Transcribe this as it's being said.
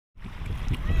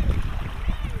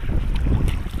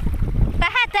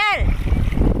Tal.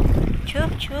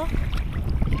 Chuk.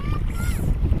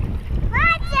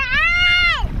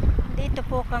 Dito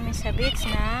po kami sa beach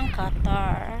ng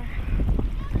Qatar.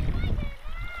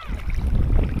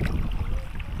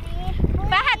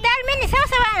 Bahat tal mini,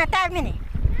 sawa na tal mini.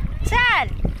 Sal.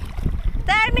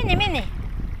 Tal mini.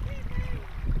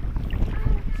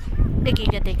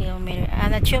 دقيقة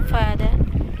أنا تشوف هذا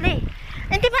ليه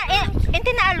أنت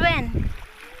نقل وين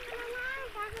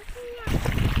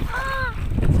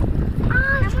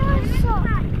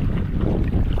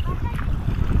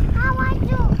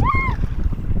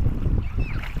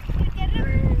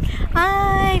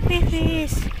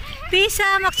في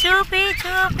سمك شوفي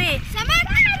سمك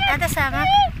هذا سمك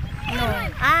نو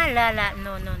لا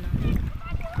نو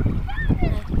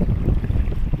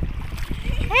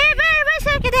بس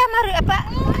كده مرة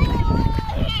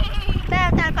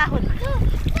تعال باخد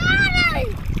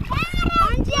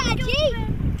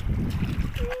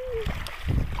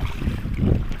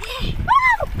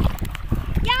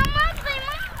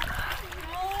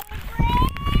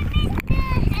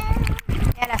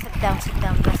يلا sit down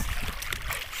بس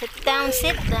sit down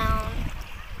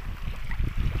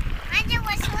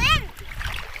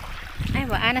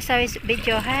أيوة أنا سوي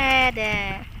فيديو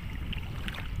هذا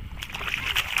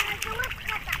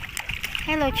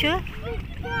Hello, Chu.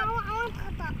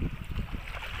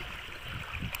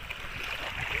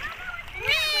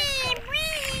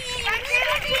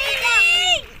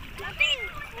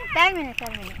 Tell me.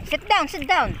 Sit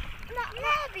down.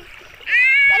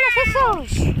 لا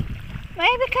تسوش. ما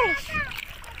يبكرش.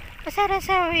 بس أنا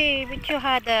أسوي فيديو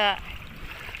هذا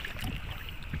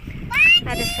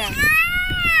الساعة.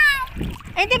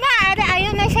 أنت ما هذا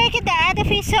أيوة شيء كده هذا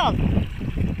في صوت.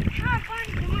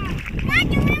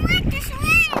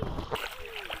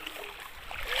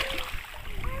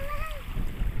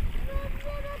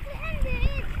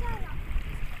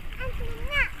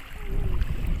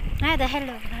 هذا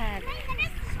حلو هذا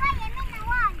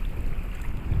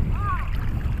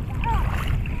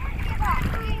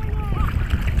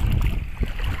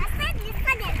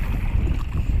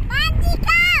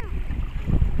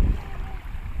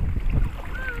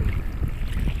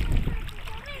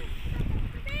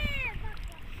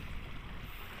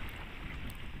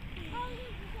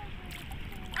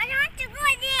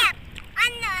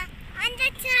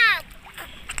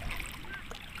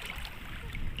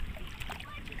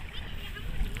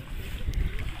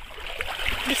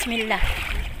بسم الله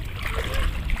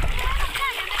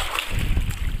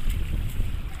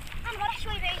انا بروح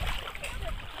شوي بعيد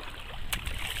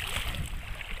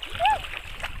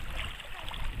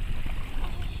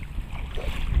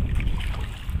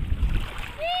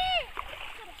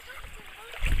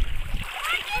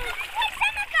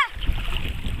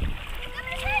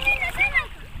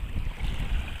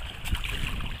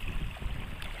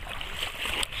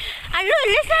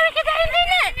لسه كده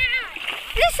عندنا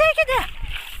لسه كده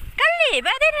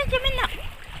بعدين نجي منها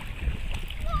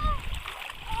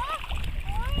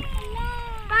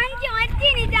بانجي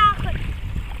وديني داخل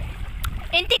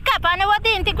انت كاب انا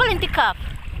ودي انت قول انت كاب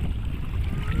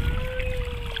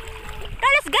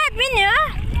خلاص قاعد مني ها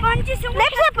بانجي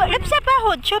لبسه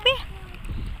باخد شوفي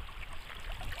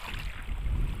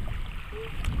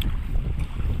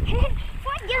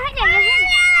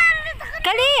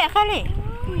خليه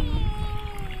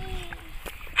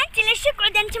انت ليش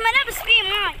تقعد انت ملابس فيه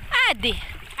ماي عادي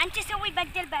انت سوي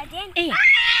بدل بعدين ايه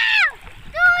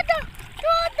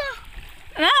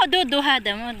دودو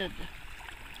هذا مو دودو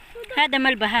هذا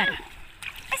مال بهار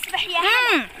اسبح يا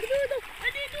هلا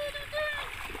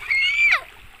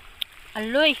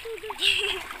اللوي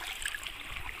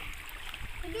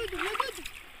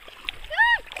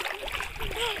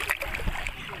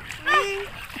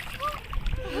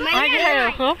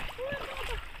هذا حلو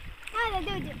هذا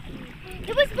دودو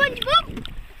تبغى سبونج بوب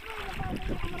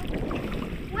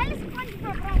ولا سبونج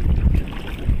بوب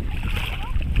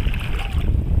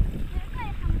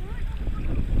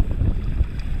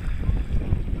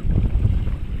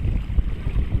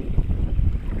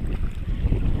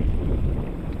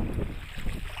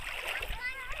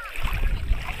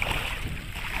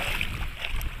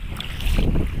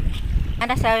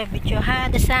أنا سوي فيديو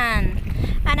هذا سان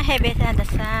أنا حبيت هذا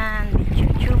سان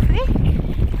فيديو شوفي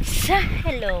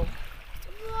سهلو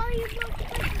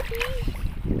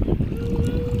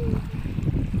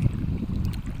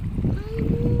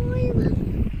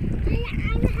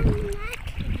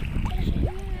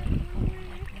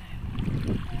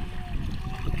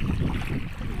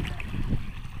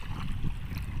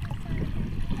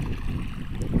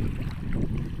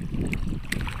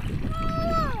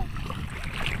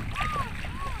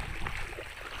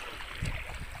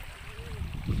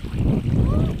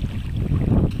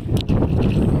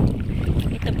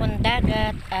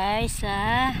dagat ay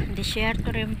sa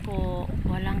disyerto rin po,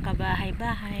 walang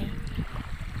kabahay-bahay.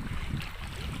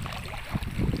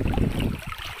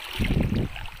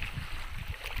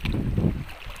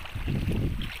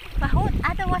 Pahot,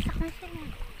 ada wasak na sila.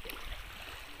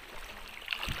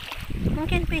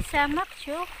 Mungkin bisa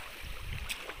maksyo.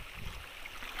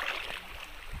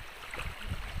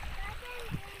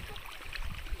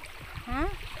 Huh?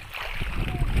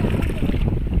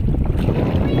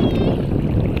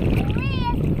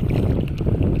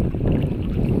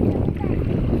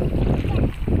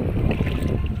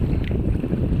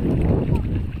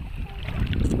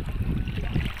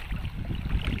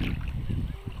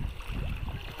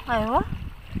 Ayo.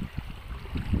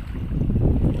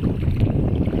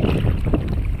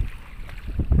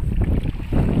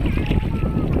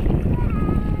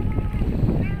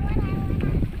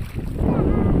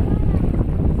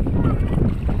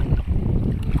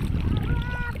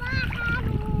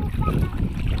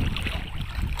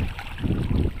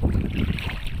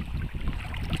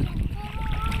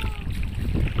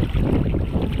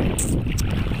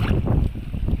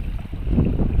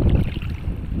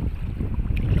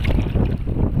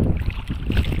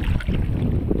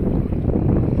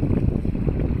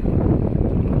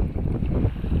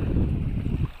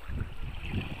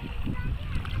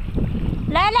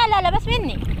 لا بس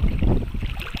مني.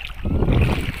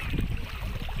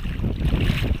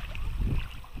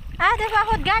 هذا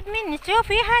فهد قاعد مني،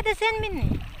 شوفي هذا زين مني.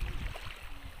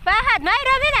 فهد ما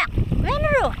يروح هنا، وين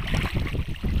يروح؟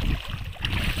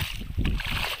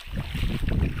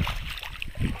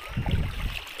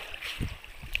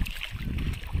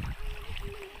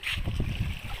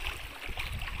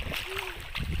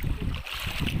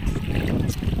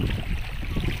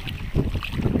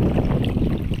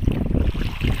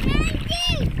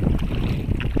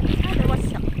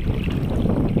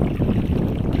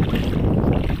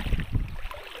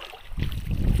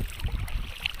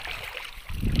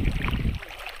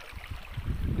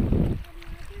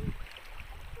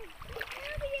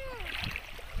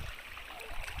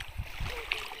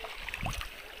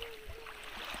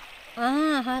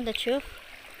 هذا تشوف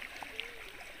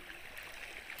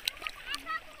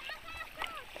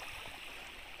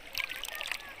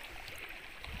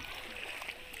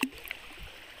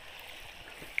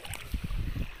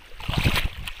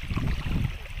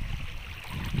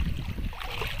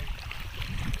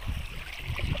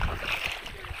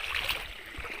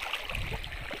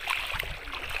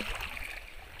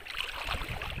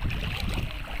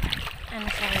أنا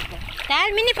سعيدة.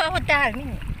 تعال مني فوق، تعال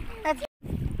مني.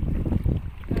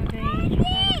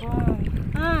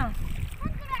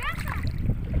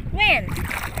 وين؟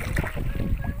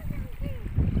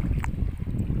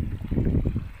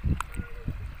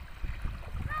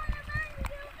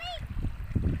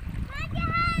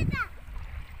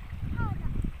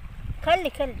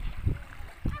 خلي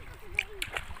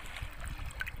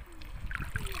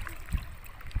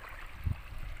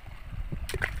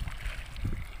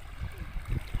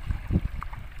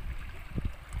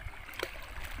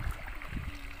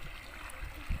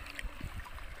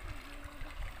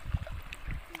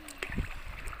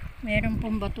meron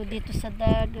pong bato dito sa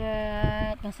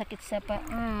dagat, masakit sa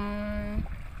paa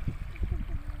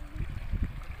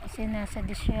kasi nasa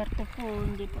disyerto po,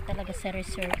 hindi po talaga sa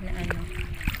resort na ano,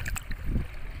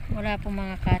 wala pong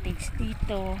mga cottage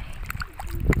dito.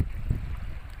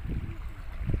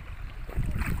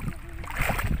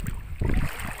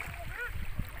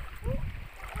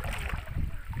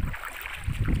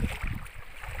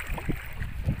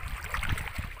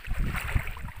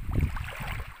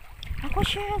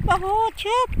 شوف اهو،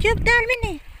 شوف تعال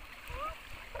مني.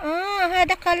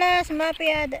 هذا خلاص ما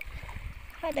في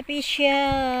هذا في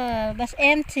شيء بس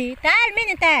empty. تعال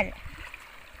مني، تعال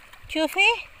شوفي.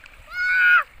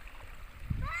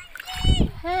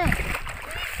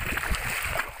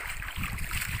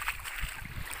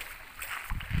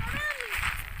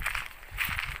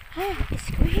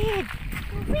 سكويد.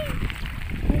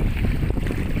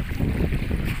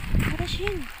 هذا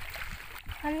شنو؟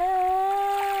 هلا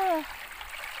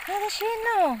هذا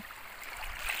شنو؟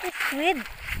 اسود.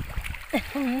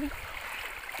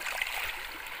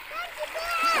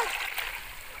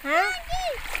 ها؟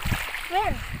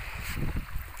 وين؟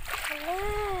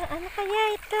 الله، ano kaya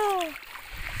ito?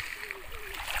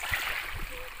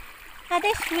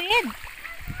 Ada squid.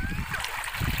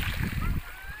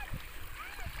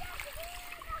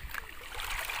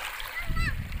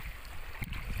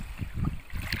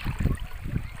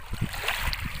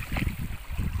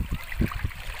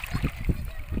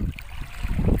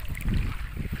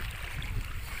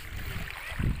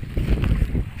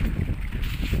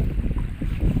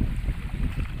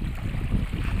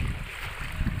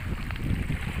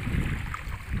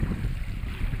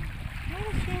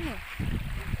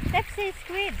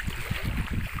 squid.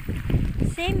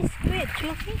 Same squid,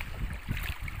 Chucky.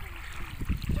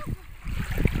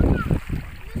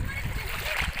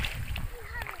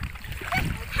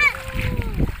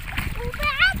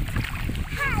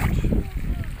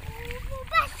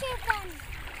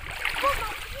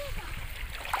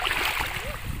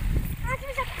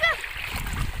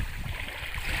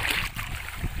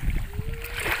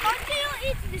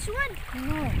 This one?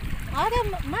 No. هذا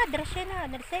ما ادري شنو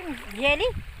هذا same jelly.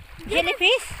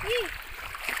 Jellyfish.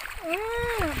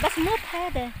 بس مو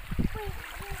بهذا.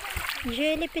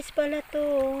 Jellyfish pala to.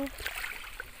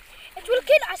 It will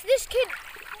kill us, this kid.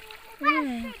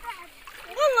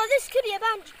 والله this kid يا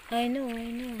بانجي. I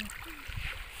know.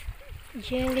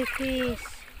 Jellyfish.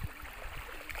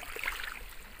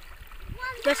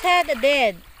 بس هذا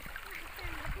dead.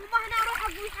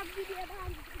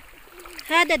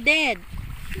 هذا dead.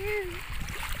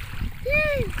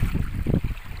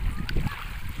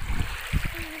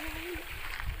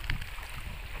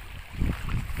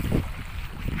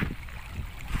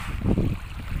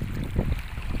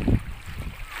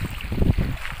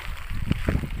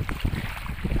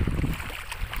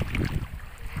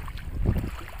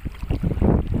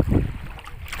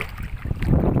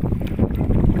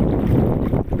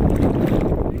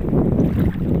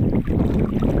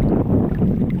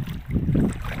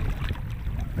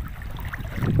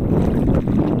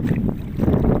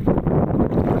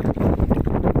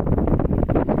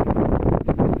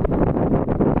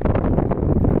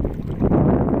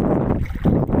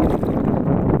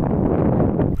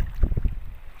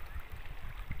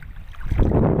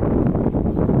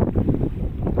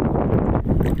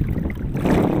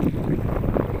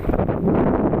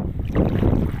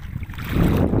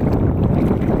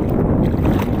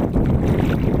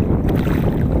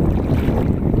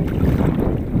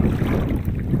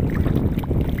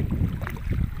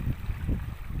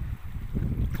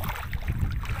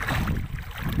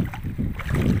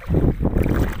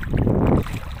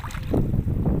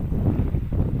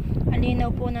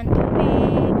 Linaw po ng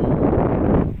tubig.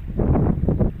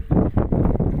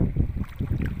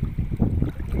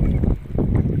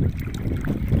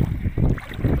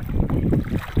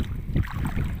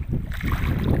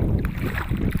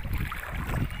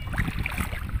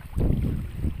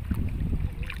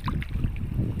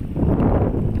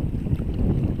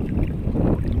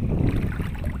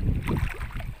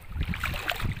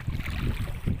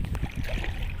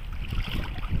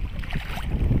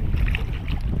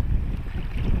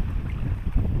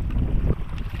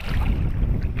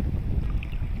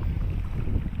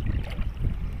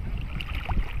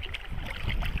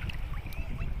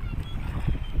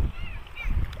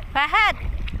 فهد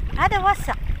هذا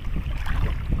وسق.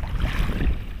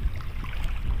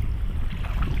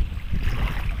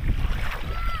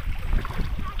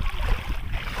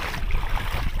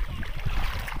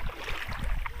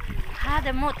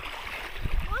 هذا موت.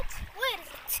 What? Where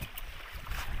is it?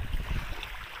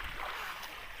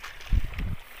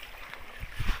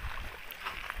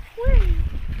 Where?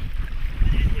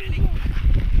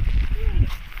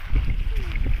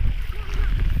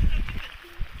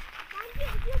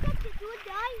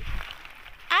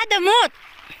 هذا موت.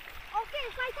 Okay,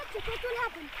 if I touch it, what will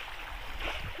happen?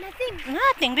 Nothing.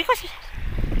 Nothing because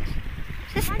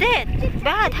it's dead.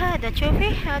 بعد هذا شوفي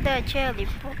هذا jelly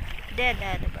dead.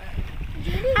 هذا بعد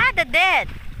هذا dead.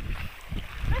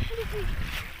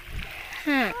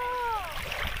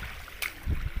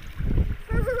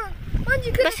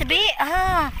 بس بي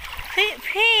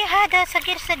في هذا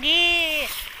صغير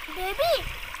Baby.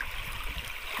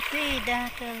 في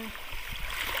ذاك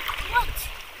What?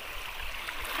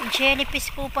 jellyfish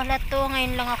po pala to.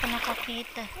 Ngayon lang ako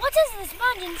nakakita. What is this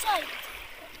sponge inside?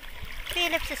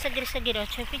 Philip sa sagir-sagir.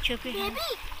 Chupi. Baby.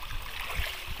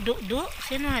 Dudu?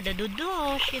 Sino hada? Dudu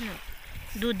o sino?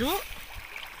 Dudu?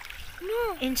 No.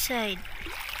 Inside.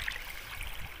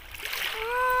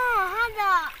 Oh,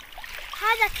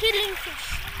 هذا killing fish.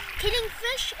 Killing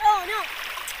fish? Oh no.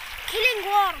 Killing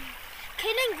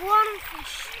worm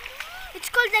fish. It's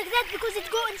called like that because it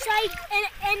go inside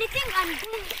anything and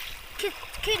boom,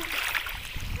 kill.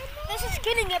 This is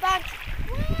killing a bag.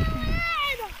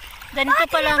 Ganito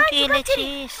pala ang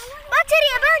kilichis. Battery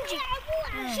يا بانجي.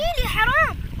 شيلي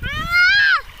حرام.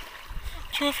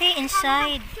 شوفي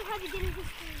inside. شوف هذه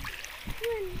jellyfish.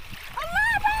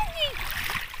 الله بانجي.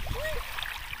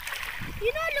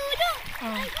 You know Lulu?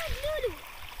 I got Lulu.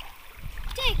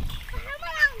 Take.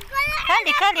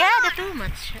 Kali هذا too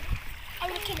much. I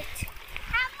will kill it.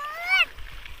 حمود.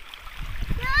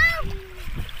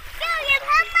 شوف يا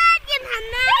محمد.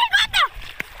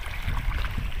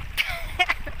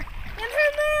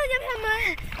 يا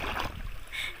محمد.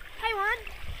 حيوان.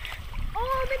 Oh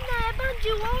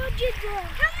جدا.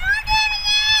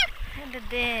 هذا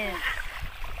الدير.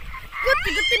 قط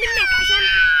منك عشان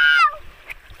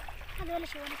هذا ولا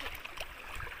شيء ولا شيء.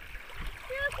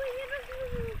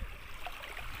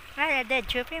 هذا الدير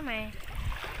شوفي معي.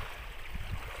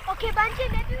 اوكي بانجي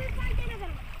نبي بعدين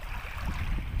نزل.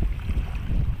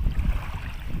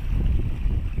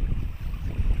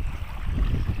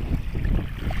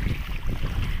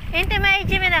 انت ما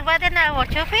يجي منك بعدين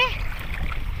اول شوفي.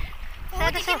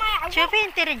 شوفي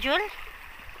انت رجل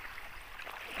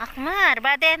احمر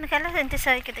بعدين خلاص انت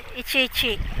سوي كده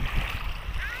اتشي.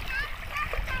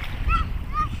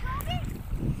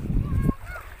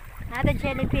 هذا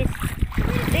جيلي فيش.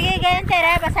 دقيقة انت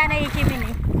راه بس انا يجي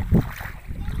مني.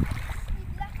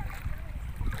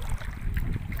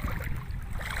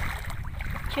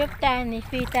 شوف تاني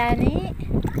في تاني.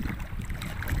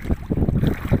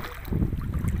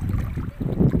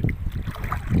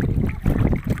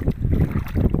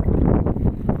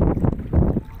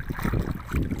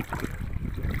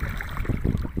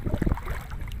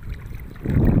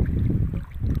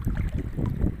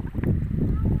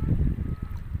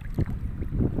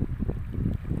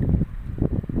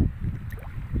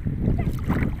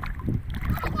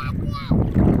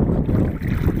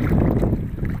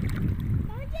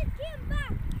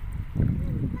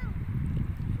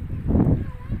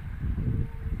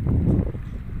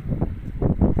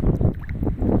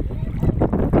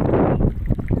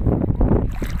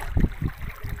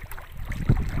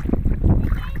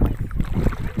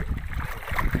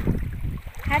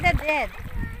 هذا dead.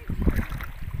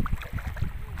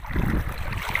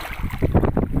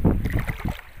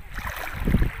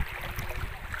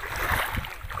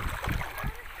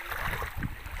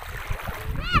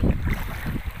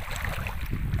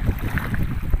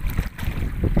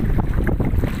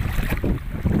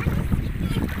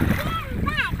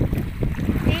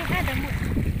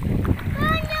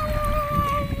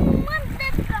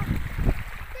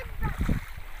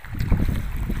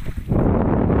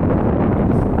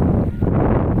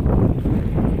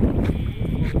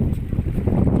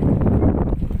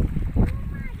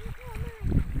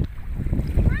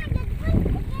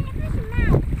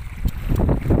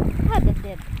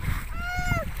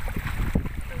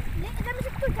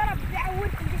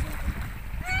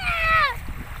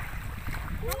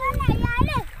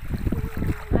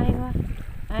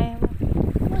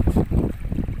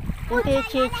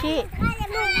 انت تشي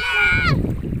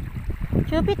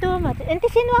شوفي تومات انت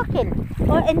سنواكل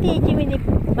انت يجي مني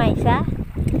مايسا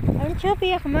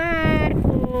شوفي ya kemar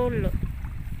full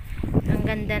ang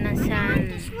ganda ng sun.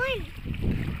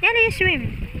 Yeah, you swim.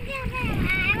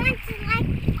 I want to like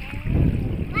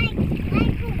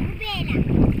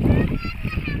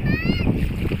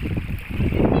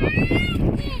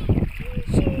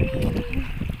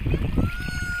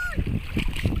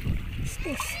What's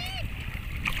this?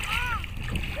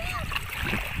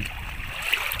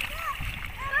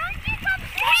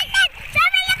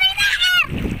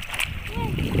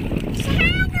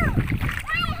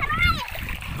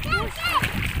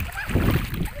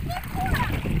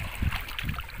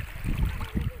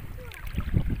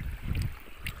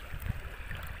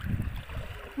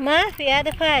 ما في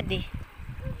هذا فادي.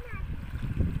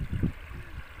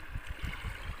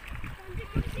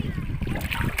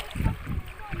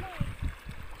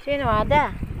 شنو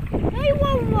هذا؟ اي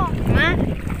والله ما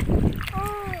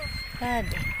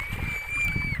فادي.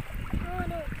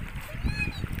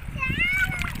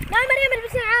 لا مريم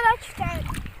البسي معاه شوف تعال.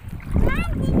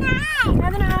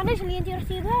 هذا نعانش اللي انت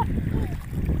رحتيها.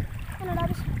 انا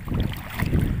لابس.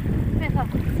 كيف؟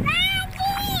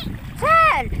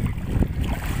 تعال.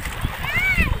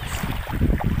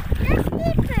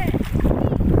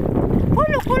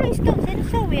 كله يستوي زي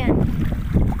نسوي يعني.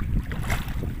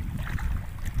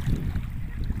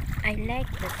 I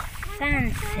like the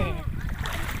sunset.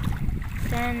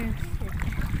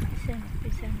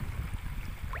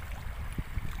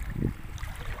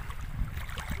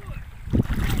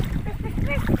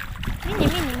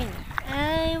 Mini.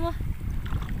 أيوة.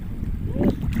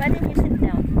 بعدين you sit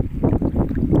down.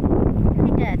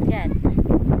 قاعد.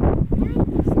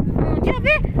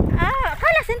 شوفي.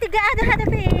 خلاص انت قاعدة هذا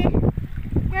في ايه؟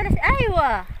 جالس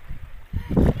ايوه.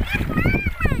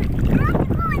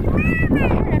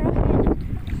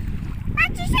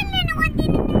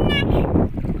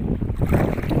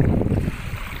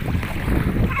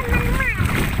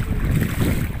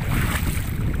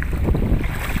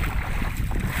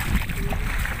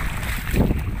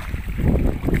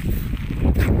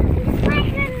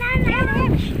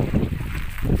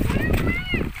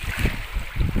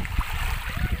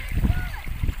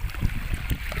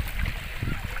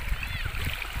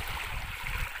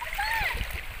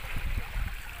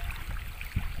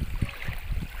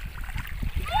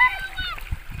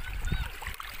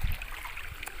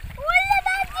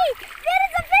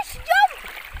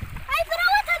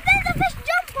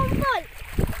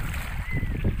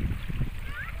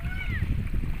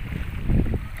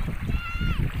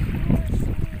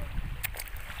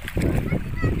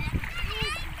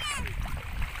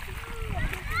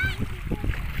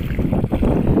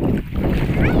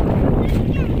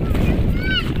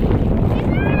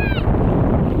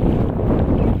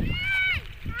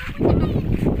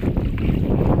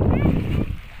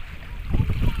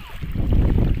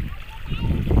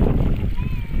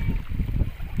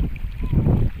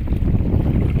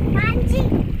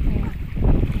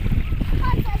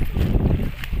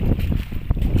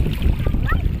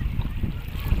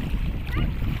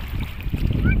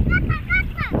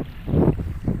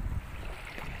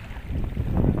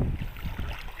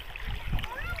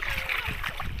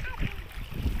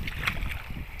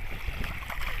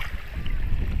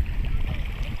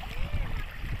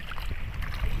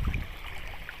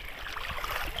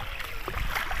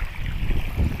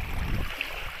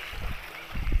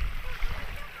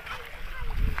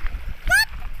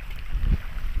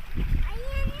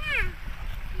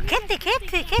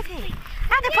 كيف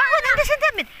هذا فوق انت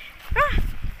سنتمد روح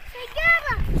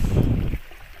سيارة.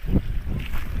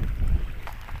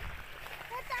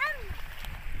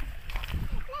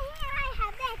 لا هي رايحة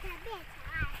بيتها.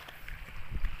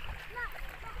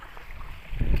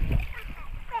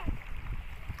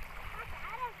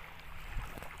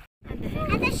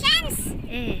 هذا الشمس.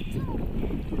 ايه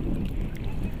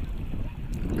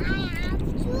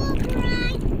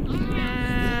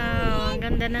wow, ang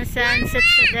ganda ng sunset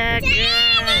sa dagat.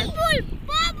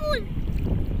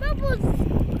 Bubbles.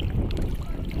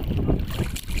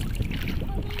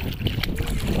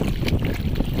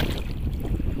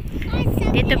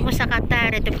 Dito po sa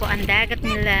Qatar, ito po ang dagat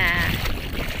nila.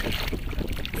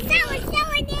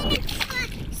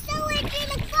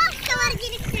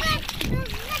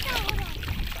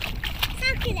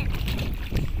 كذا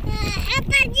حط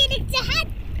رجلك تحت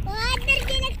وهد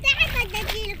رجلك تحت وهد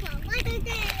رجلك فوق كذا.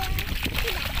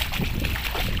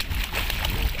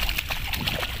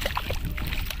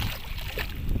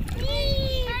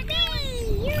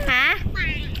 ها؟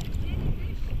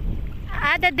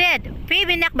 هذا dead. في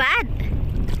منك بعد؟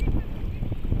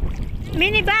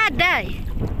 مني بعد داي.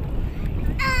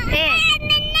 ايه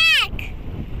منك.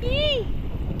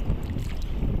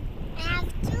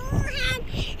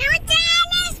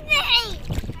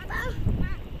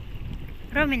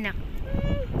 رو منك.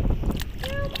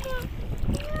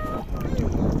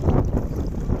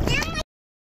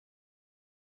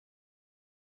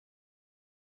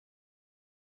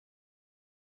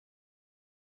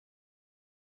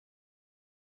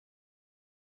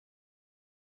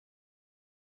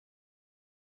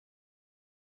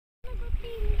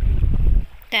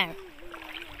 تعال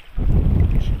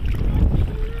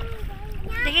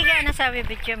دقيقة أنا أسوي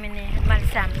فيديو من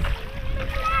ملسم.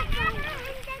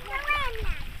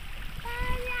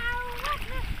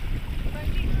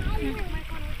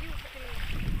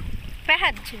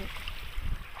 فهد شو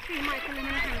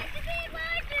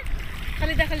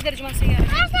خلي داخل درج مال سيارة.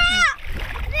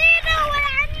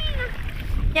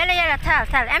 يلا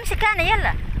تعال امسك أنا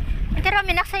يلا. أنت رو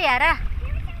منك سيارة.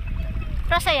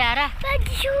 رو سيارة.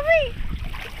 شوفي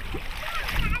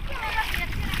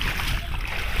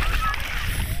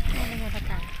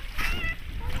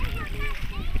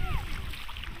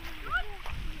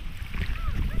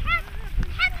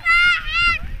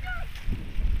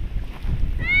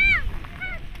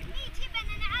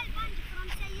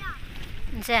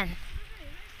زين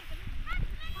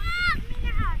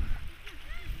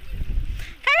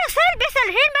خلاص البس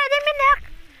الحين بعدين منك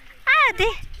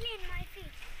عادي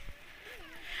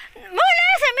مو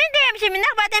لازم انت يمشي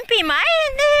منك بعدين في ماي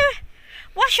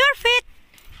wash your feet.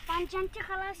 انت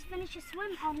خلاص finish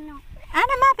swim or no?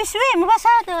 انا ما بسويم بس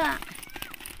هذا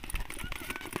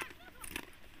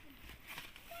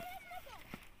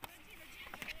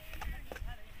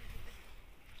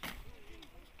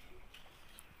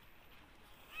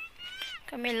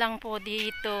kami lang po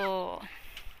dito.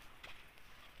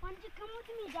 وانت كم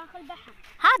وتمي داخل بحر.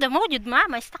 هذا موجود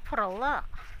ماما استغفر الله.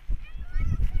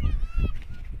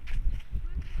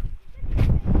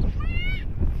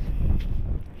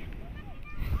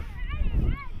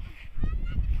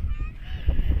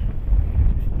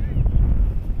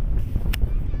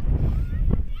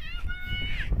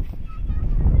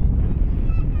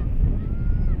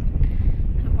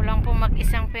 Ako lang po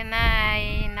mag-isang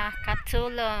Pinay na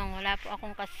katulong. Wala po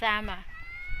akong kasama.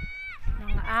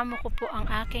 Mga amo ko po ang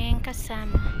aking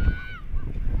kasama.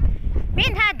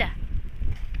 Min hada.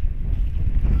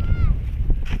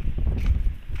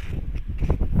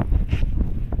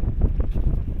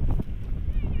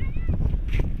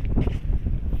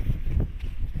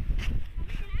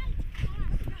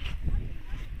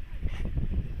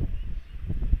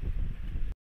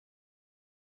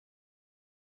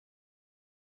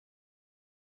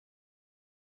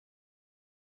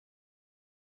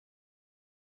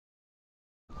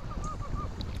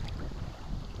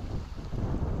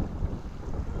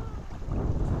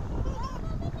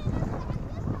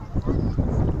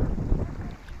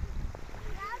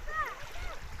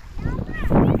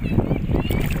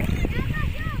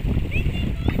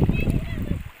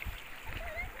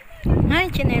 Ay,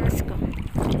 chinelas ko.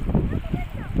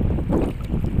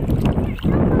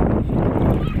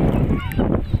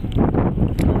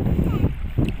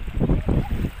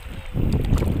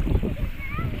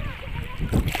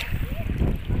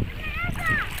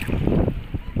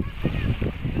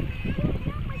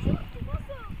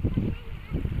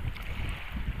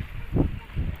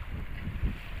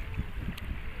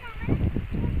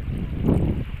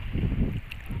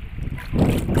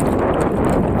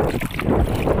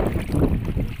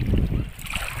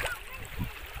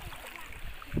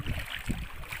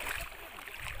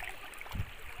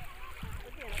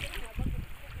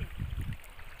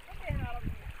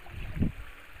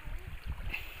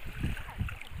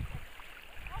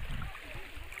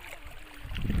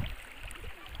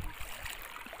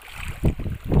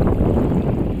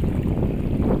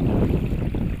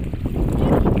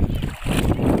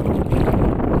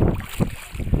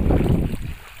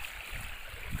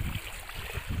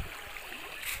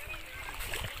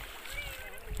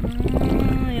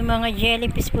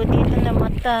 jellyfish po dito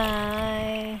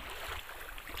namatay.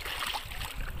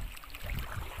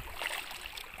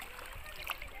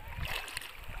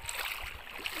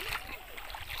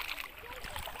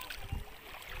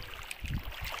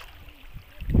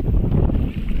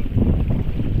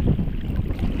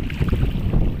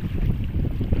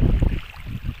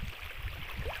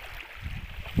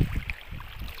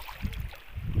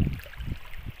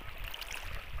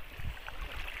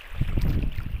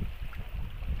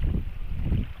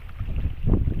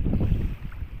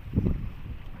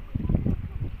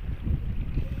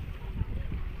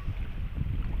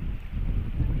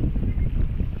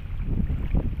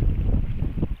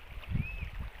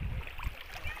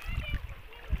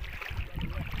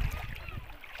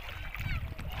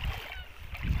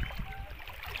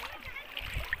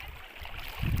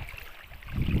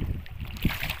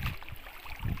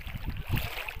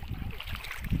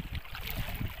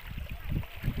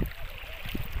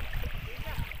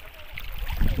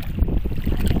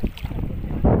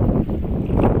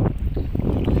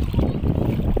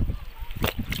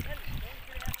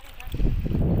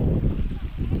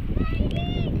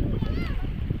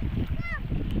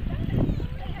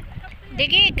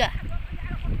 Digig!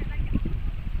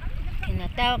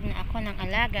 Tinatawag na ako ng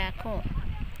alaga ko.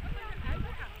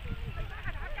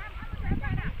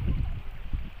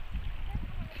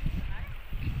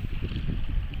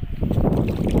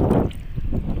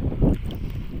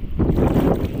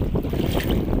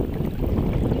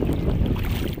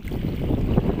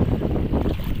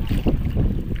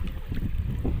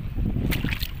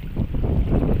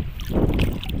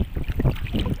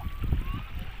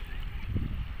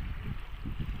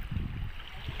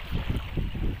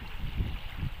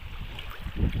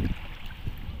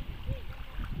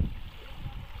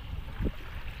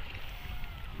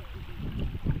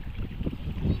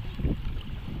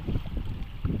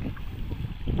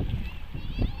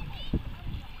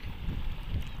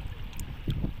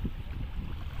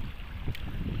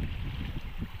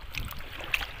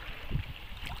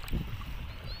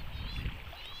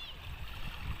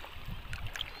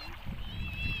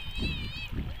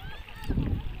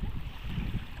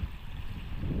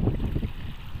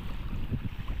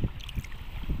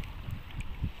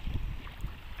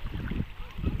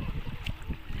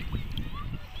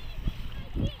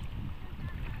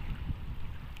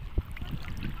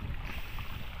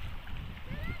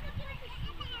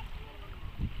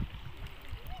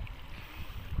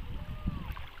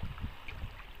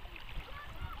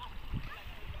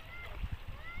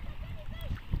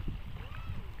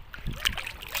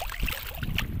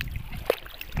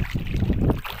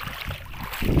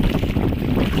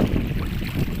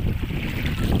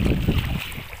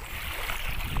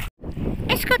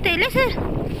 Escote, لسه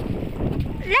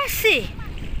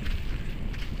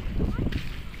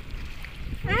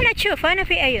أنا تشوف أنا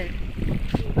في أيون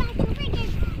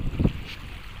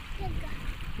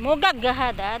مو gagga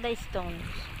هذا stones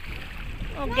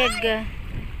oh gagga.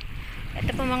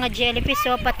 Ito po mga jellyfish,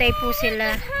 so patay po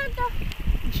sila.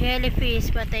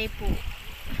 Jellyfish, patay po.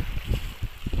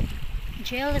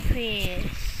 Jellyfish.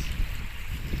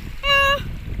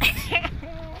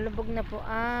 Lubog na po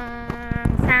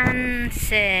ang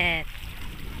sunset.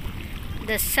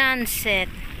 The sunset.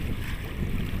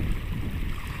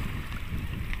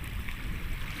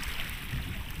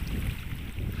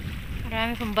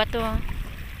 Marami pong bato.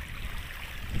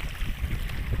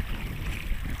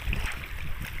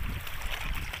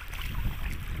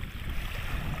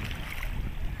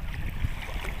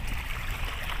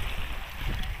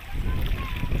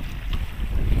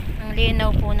 Ang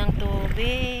linaw po ng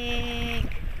tubig.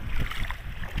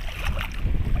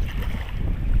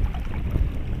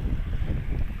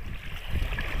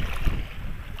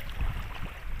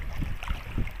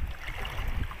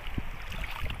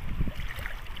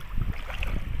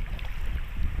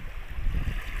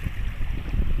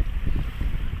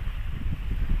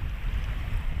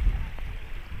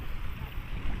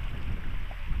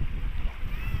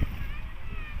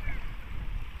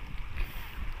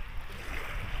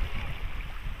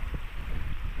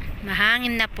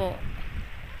 Mahangin na po.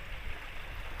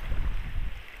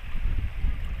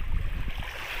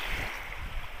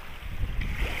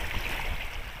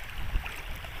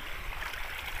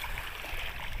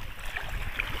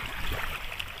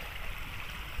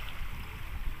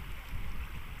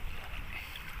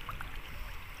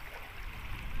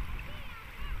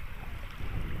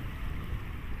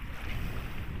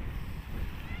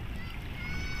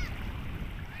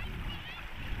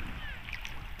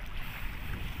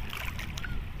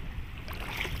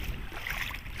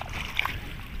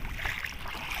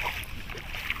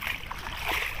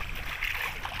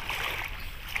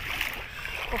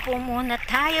 Upo muna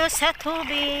tayo sa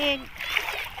tubig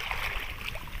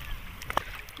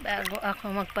bago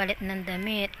ako magpalit ng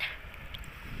damit.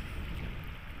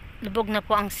 Lubog na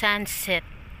po ang sunset.